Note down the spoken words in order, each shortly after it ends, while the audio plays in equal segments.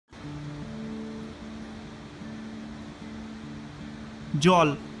জল,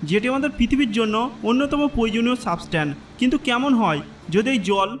 যেটি আমাদের পৃথিবীর জন্য অন্যতম প্রয়োজনীয় সাবস্ট্যান্স। কিন্তু কেমন হয় যদি এই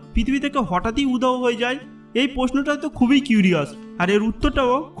জল পৃথিবী থেকে হঠাৎই উধাও হয়ে যায়? এই প্রশ্নটা তো খুবই কিউরিয়াস, আর এর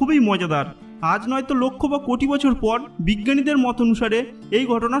উত্তরটাও খুবই মজাদার। আজ নয়তো লক্ষ বা কোটি বছর পর বিজ্ঞানীদের মত অনুসারে এই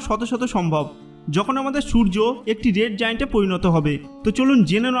ঘটনা শত শত সম্ভব, যখন আমাদের সূর্য একটি রেড জায়ান্টে পরিণত হবে। তো চলুন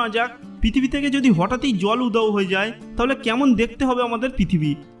জেনে নেওয়া যাক, পৃথিবী থেকে যদি হঠাৎই জল উধাও হয়ে যায় তাহলে কেমন দেখতে হবে আমাদের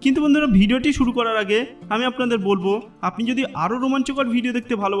পৃথিবী। কিন্তু বন্ধুরা, ভিডিওটি শুরু করার আগে আমি আপনাদের বলবো, আপনি যদি আরও রোমাঞ্চকর ভিডিও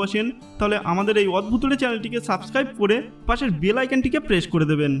দেখতে ভালোবাসেন তাহলে আমাদের এই অদ্ভুতরে চ্যানেলটিকে সাবস্ক্রাইব করে পাশের বেল আইকনটিকে প্রেস করে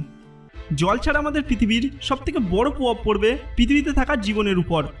দেবেন। জল ছাড়া আমাদের পৃথিবীর সবথেকে বড় প্রভাব পড়বে পৃথিবীতে থাকা জীবনের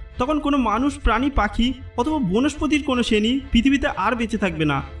উপর। তখন কোনো মানুষ, প্রাণী, পাখি অথবা বনস্পতির কোনো শ্রেণী পৃথিবীতে আর বেঁচে থাকবে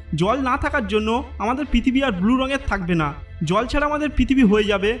না। জল না থাকার জন্য আমাদের পৃথিবী আর ব্লু রঙের থাকবে না। জল ছাড়া আমাদের পৃথিবী হয়ে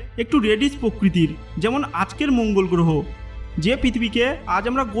যাবে একটু রেডিশ প্রকৃতির, যেমন আজকের মঙ্গল গ্রহ। যে পৃথিবীকে আজ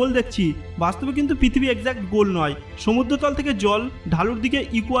আমরা গোল দেখছি, বাস্তবে কিন্তু পৃথিবী এক্স্যাক্ট গোল নয়। সমুদ্রতল থেকে জল ঢালুর দিকে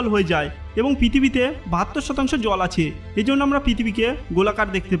ইকুয়াল হয়ে যায় এবং পৃথিবীতে 72% জল আছে, এই জন্য আমরা পৃথিবীকে গোলাকার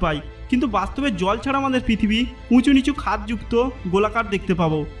দেখতে পাই। কিন্তু বাস্তবে জল ছাড়া আমাদের পৃথিবী উঁচু নিচু খাদযুক্ত গোলাকার দেখতে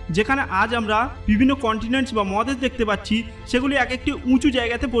পাবো। যেখানে আজ আমরা বিভিন্ন কন্টিনেন্টস বা মহাদেশ দেখতে পাচ্ছি, সেগুলি এক একটি উঁচু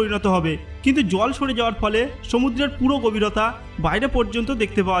জায়গাতে পরিণত হবে। কিন্তু জল সরে যাওয়ার ফলে সমুদ্রের পুরো গভীরতা বাইরে পর্যন্ত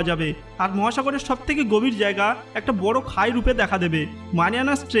দেখতে পাওয়া যাবে, আর মহাসাগরের সবথেকে গভীর জায়গা একটা বড় খাই রূপে দেখা দেবে।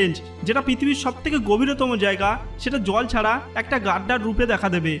 মারিয়ানা ট্রেঞ্চ, যেটা পৃথিবীর সবথেকে গভীরতম জায়গা, সেটা জল ছাড়া একটা গাড্ডার রূপে দেখা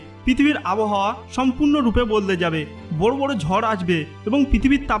দেবে। পৃথিবীর আবহাওয়া সম্পূর্ণরূপে বদলে যাবে, বড় বড় ঝড় আসবে এবং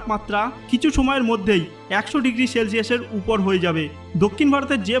পৃথিবীর তাপমাত্রা কিছু সময়ের মধ্যেই 100 ডিগ্রি সেলসিয়াসের উপর হয়ে যাবে। দক্ষিণ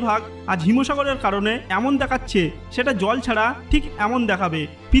ভারতের যে ভাগ আজ হিমসাগরের কারণে এমন দেখাচ্ছে, সেটা জল ছাড়া ঠিক এমন দেখাবে।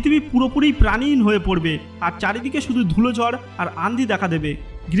 পৃথিবী পুরোপুরি প্রাণীহীন হয়ে পড়বে, আর চারিদিকে শুধু ধুলোঝড় আর আঁধি দেখা দেবে।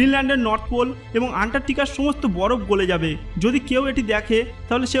 গ্রিনল্যান্ডের নর্থ পোল এবং আন্টার্কটিকার সমস্ত বরফ গলে যাবে। যদি কেউ এটি দেখে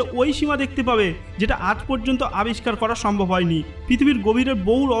তাহলে সে ওই সীমা দেখতে পাবে যেটা আজ পর্যন্ত আবিষ্কার করা সম্ভব হয়নি। পৃথিবীর গভীরের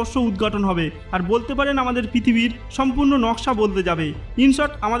বহু রহস্য উদ্ঘাটন হবে, আর বলতে পারেন আমাদের পৃথিবীর সম্পূর্ণ নকশা বদলে যাবে।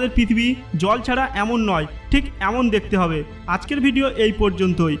 ইনশর্ট, আমাদের পৃথিবী জল ছাড়া এমন নয়, ঠিক এমন দেখতে হবে। আজকের ভিডিও এই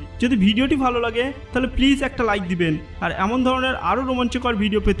পর্যন্তই। যদি ভিডিওটি ভালো লাগে তাহলে প্লিজ একটা লাইক দিবেন, আর এমন ধরনের আরও রোমাঞ্চকর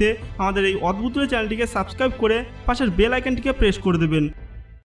ভিডিও পেতে আমাদের এই অদ্ভুত চ্যানেলটিকে সাবস্ক্রাইব করে পাশের বেল আইকনটিকে প্রেস করে দেবেন।